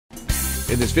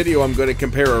In this video, I'm going to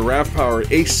compare a Ravpower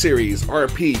Ace Series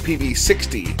RP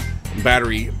PB60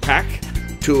 battery pack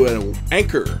to an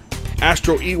Anker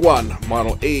Astro A1211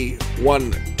 model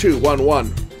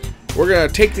A1211. We're going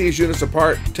to take these units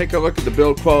apart, take a look at the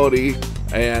build quality,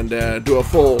 and do a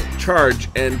full charge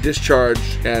and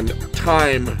discharge and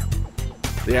time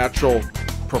the actual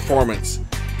performance.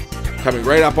 Coming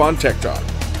right up on Tech Talk.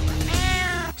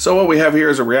 So what we have here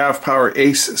is a Ravpower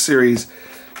Ace Series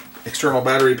external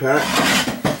battery pack.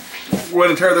 We're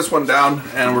going to tear this one down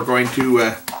and we're going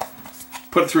to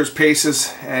put it through its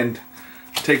paces and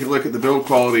take a look at the build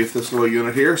quality of this little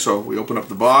unit here. So we open up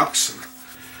the box.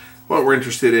 What we're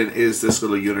interested in is this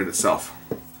little unit itself.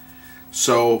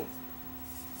 So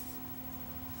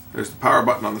there's the power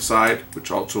button on the side,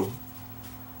 which also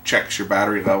checks your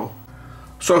battery level.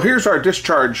 So here's our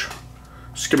discharge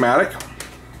schematic.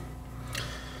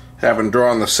 Haven't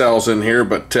drawn the cells in here,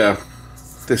 but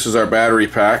this is our battery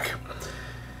pack.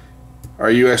 Our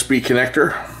USB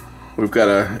connector. We've got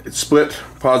it's split,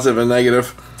 positive and negative.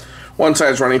 One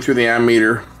side's running through the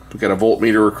ammeter. We've got a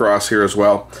voltmeter across here as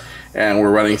well. And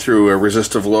we're running through a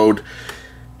resistive load.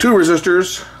 Two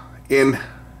resistors in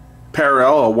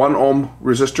parallel, a 1 ohm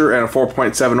resistor and a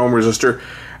 4.7 ohm resistor.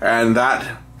 And that,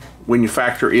 when you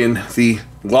factor in the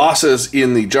losses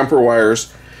in the jumper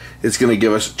wires, is going to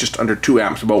give us just under 2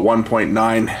 amps, about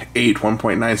 1.98,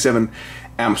 1.97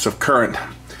 amps of current.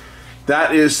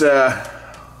 That is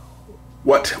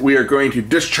what we are going to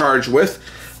discharge with.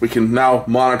 We can now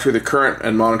monitor the current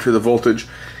and monitor the voltage,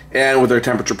 and with our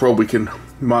temperature probe we can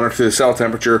monitor the cell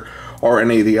temperature or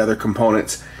any of the other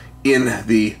components in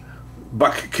the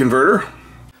buck converter.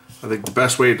 I think the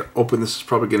best way to open this is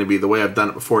probably going to be the way I've done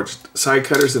it before, just side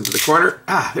cutters into the corner.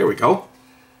 Ah, there we go.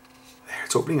 There,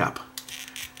 it's opening up.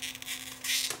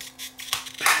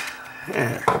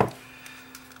 There.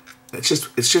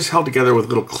 It's just held together with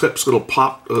little clips, little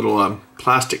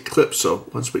plastic clips. So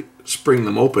once we spring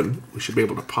them open, we should be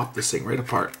able to pop this thing right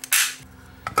apart.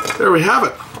 There we have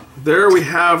it. There we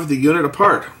have the unit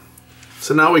apart.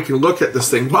 So now we can look at this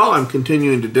thing while I'm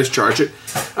continuing to discharge it.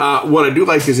 What I do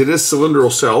like is it is cylindrical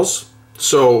cells.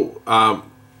 So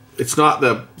it's not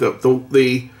the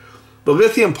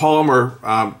lithium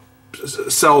polymer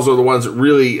cells are the ones that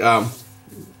really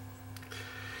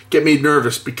get me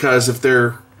nervous, because if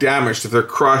they're damaged, if they're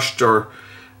crushed, or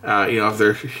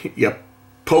if you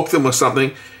poke them with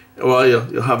something, well,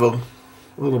 you'll have a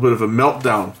little bit of a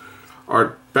meltdown.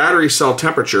 Our battery cell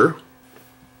temperature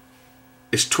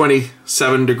is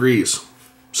 27 degrees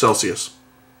Celsius,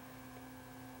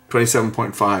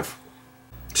 27.5.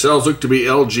 Cells look to be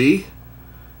LG.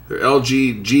 They're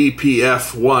LG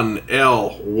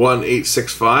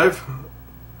GPF1L1865.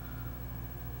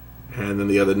 And then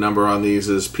the other number on these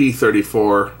is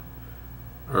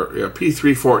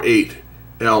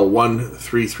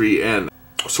P348L133N.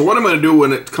 So what I'm going to do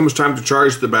when it comes time to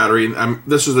charge the battery,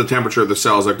 this is the temperature of the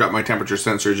cells. I've got my temperature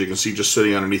sensor, as you can see, just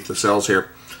sitting underneath the cells here.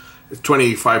 It's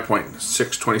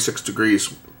 25.6, 26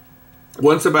 degrees.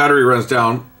 Once the battery runs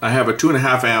down, I have a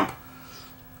 2.5 amp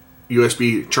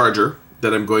USB charger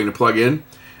that I'm going to plug in.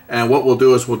 And what we'll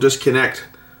do is we'll disconnect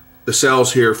the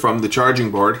cells here from the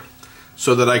charging board,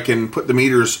 so that I can put the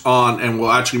meters on and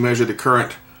we'll actually measure the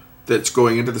current that's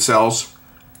going into the cells.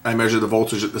 I measure the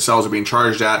voltage that the cells are being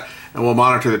charged at, and we'll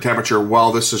monitor the temperature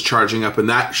while this is charging up, and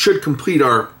that should complete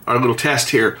our little test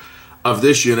here of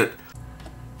this unit.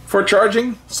 For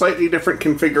charging, slightly different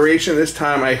configuration. This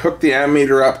time I hooked the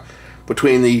ammeter up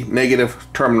between the negative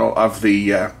terminal of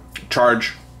the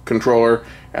charge controller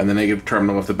and the negative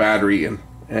terminal of the battery,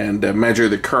 and measure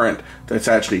the current that's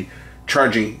actually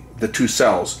charging the two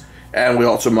cells. And we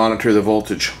also monitor the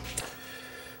voltage.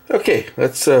 Okay,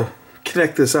 let's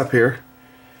connect this up here.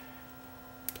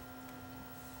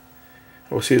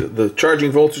 We'll see that the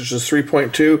charging voltage is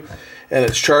 3.2, and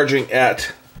it's charging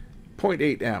at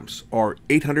 0.8 amps, or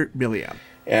 800 milliamp.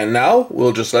 And now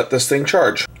we'll just let this thing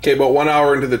charge. Okay, about 1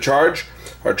 hour into the charge,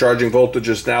 our charging voltage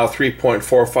is now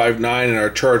 3.459, and our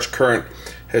charge current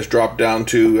has dropped down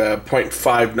to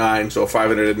 0.59, so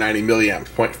 590 milliamps,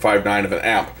 0.59 of an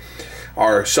amp.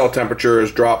 Our cell temperature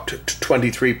has dropped to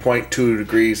 23.2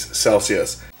 degrees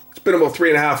Celsius. It's been about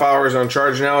 3.5 hours on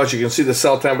charge now. As you can see, the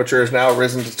cell temperature has now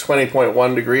risen to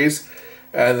 20.1 degrees,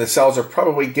 and the cells are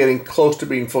probably getting close to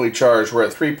being fully charged. We're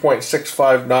at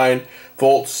 3.659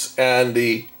 volts, and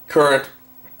the current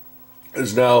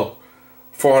is now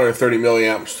 430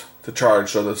 milliamps to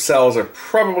charge. So the cells are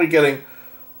probably getting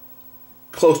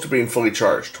close to being fully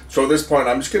charged. So at this point,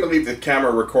 I'm just going to leave the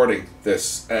camera recording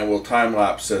this, and we'll time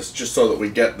lapse this just so that we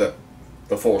get the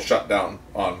full shutdown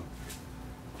on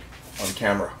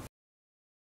camera.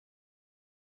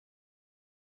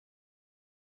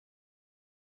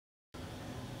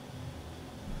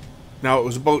 Now it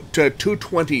was about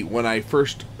 2:20 when I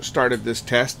first started this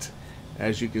test.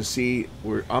 As you can see,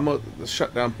 we're almost at the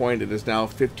shutdown point. It is now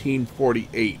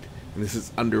 15:48, and this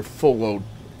is under full load.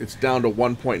 It's down to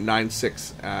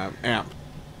 1.96 amp.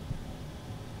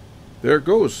 There it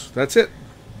goes. That's it.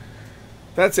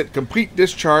 That's it. Complete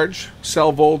discharge.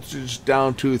 Cell voltage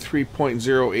down to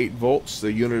 3.08 volts.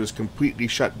 The unit is completely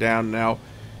shut down now.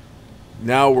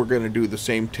 Now we're going to do the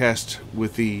same test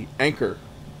with the Anker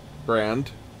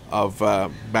brand of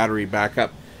battery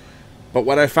backup. But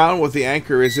what I found with the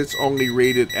Anker is it's only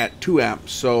rated at 2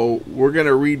 amps. So we're going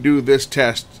to redo this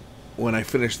test when I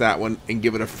finish that one and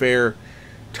give it a fair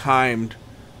timed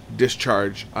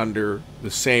discharge under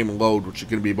the same load, which is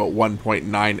going to be about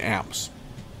 1.9 amps.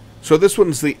 So this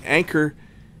one's the Anker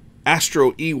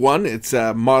Astro E1. Its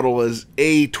model is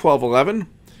A1211,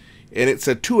 and it's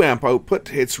a 2 amp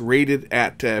output. It's rated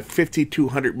at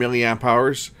 5200 milliamp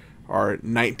hours, or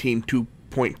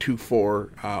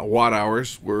 19.24 watt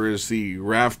hours, whereas the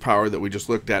Ravpower that we just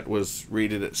looked at was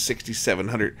rated at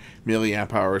 6700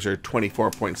 milliamp hours, or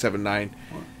 24.79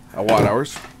 watt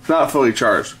hours. Not fully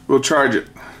charged. We'll charge it,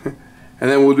 and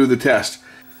then we'll do the test.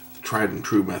 Tried and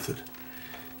true method.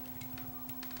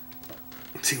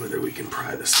 Let's see whether we can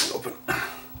pry this thing open.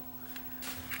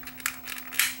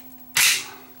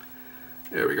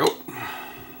 There we go.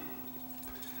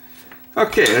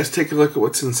 Okay, let's take a look at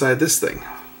what's inside this thing.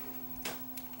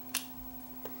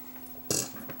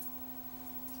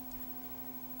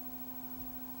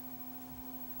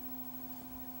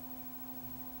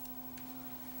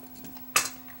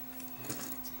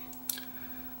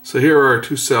 So here are our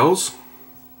 2 cells.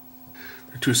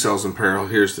 There are 2 cells in parallel.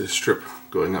 Here's the strip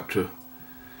going up to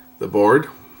the board.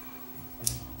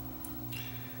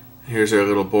 Here's our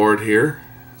little board here.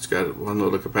 It's got one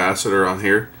little capacitor on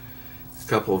here, a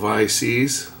couple of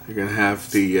ICs. You're going to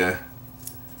have the, I'm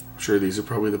sure these are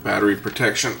probably the battery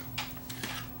protection,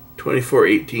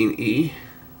 2418E.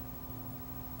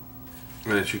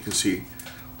 And as you can see,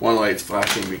 one light's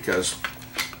flashing because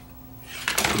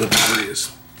the battery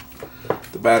is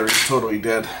totally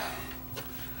dead.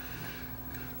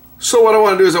 So what I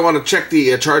want to do is I want to check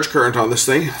the charge current on this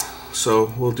thing.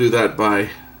 So we'll do that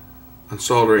by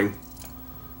unsoldering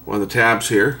one of the tabs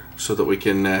here so that we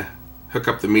can hook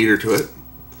up the meter to it.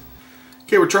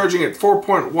 Okay, we're charging at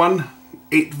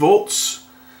 4.18 volts.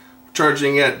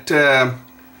 Charging at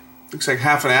looks like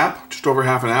half an amp, just over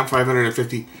half an amp,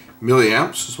 550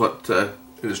 milliamps is what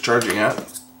it is charging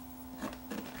at.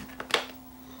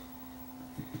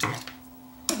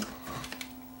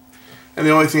 And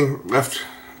the only thing left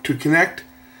to connect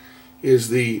is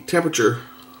the temperature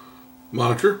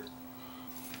monitor.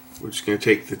 We're just going to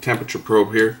take the temperature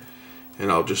probe here,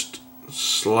 and I'll just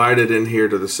slide it in here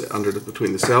to the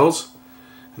between the cells,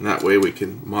 and that way we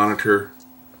can monitor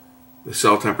the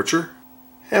cell temperature.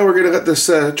 And we're going to let this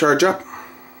charge up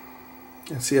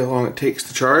and see how long it takes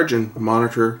to charge and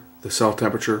monitor the cell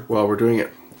temperature while we're doing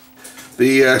it.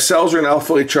 The cells are now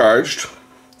fully charged,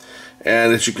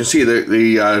 and as you can see,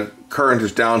 the current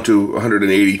is down to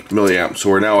 180 milliamps, so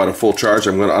we're now at a full charge.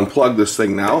 I'm going to unplug this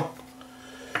thing now,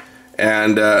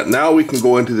 and now we can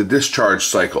go into the discharge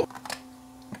cycle.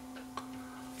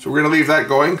 So we're going to leave that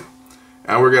going,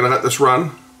 and we're going to let this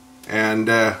run, and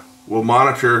we'll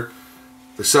monitor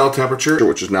the cell temperature,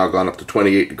 which has now gone up to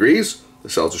 28 degrees. The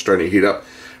cells are starting to heat up.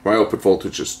 My output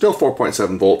voltage is still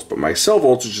 4.7 volts, but my cell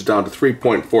voltage is down to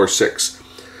 3.46.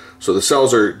 So the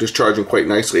cells are discharging quite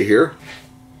nicely here.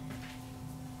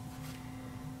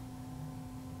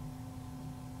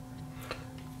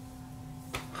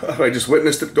 I just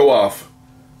witnessed it go off.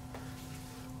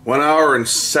 1 hour and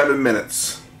 7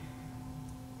 minutes.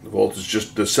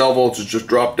 The cell voltage just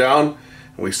dropped down,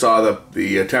 and we saw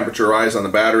the temperature rise on the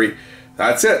battery.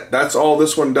 That's it. That's all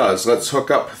this one does. Let's hook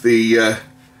up the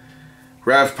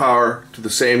Ravpower to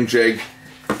the same jig,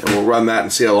 and we'll run that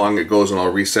and see how long it goes, and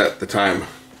I'll reset the time.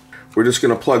 We're just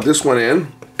going to plug this one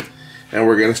in, and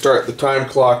we're going to start the time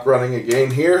clock running again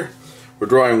here. We're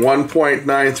drawing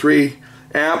 1.93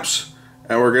 amps,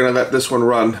 and we're going to let this one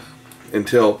run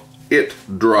until it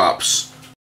drops.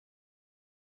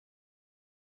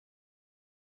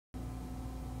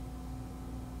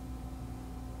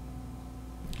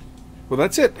 Well,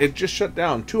 that's it. It just shut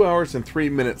down. 2 hours and 3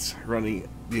 minutes running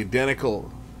the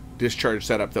identical discharge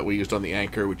setup that we used on the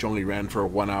Anker, which only ran for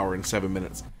 1 hour and 7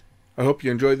 minutes. I hope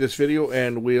you enjoyed this video,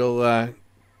 and we'll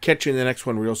catch you in the next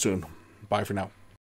one real soon. Bye for now.